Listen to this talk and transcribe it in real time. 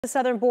The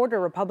southern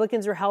border,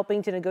 Republicans are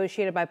helping to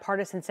negotiate a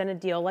bipartisan Senate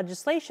deal.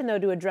 Legislation, though,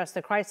 to address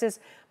the crisis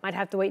might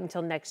have to wait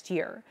until next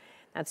year.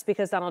 That's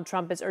because Donald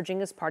Trump is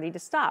urging his party to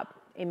stop.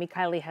 Amy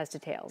Kiley has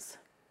details.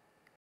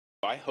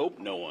 I hope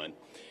no one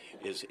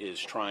is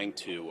trying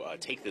to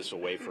take this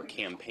away for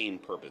campaign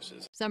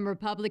purposes. Some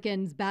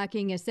Republicans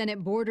backing a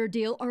Senate border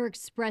deal are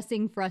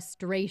expressing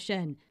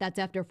frustration. That's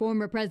after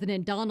former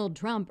President Donald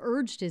Trump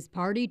urged his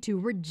party to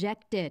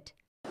reject it.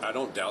 I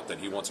don't doubt that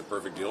he wants a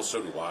perfect deal,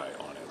 so do I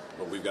on it.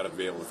 But we've got to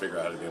be able to figure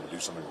out how to be able to do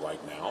something right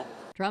now.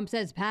 Trump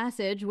says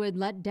passage would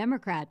let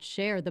Democrats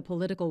share the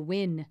political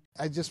win.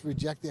 I just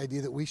reject the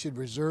idea that we should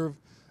reserve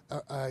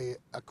a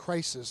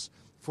crisis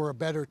for a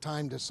better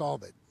time to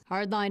solve it.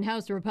 Hardline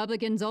House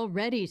Republicans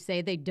already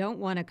say they don't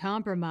want to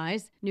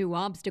compromise. New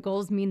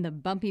obstacles mean the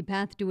bumpy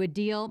path to a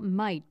deal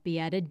might be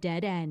at a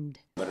dead end.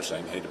 They're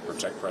saying, hey, to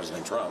protect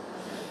President Trump,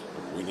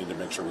 we need to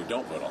make sure we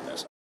don't vote on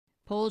this.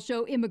 Polls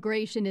show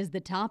immigration is the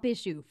top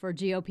issue for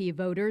GOP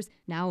voters.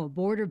 Now a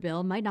border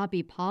bill might not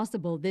be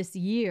possible this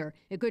year.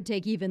 It could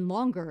take even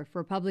longer if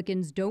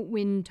Republicans don't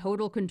win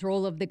total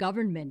control of the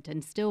government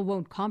and still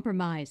won't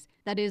compromise.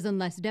 That is,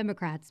 unless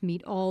Democrats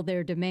meet all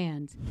their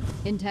demands.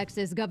 In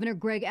Texas, Governor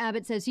Greg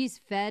Abbott says he's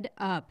fed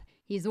up.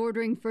 He's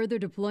ordering further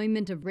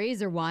deployment of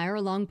razor wire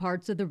along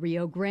parts of the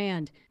Rio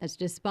Grande. That's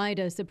despite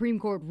a Supreme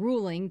Court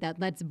ruling that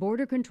lets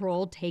Border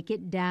Control take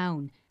it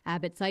down.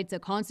 Abbott cites a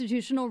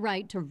constitutional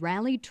right to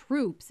rally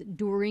troops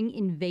during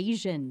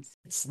invasions.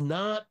 It's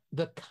not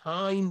the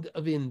kind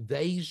of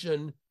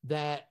invasion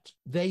that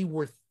they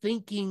were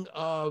thinking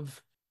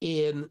of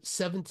in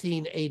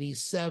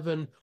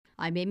 1787.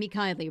 I'm Amy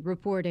Kiley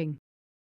reporting.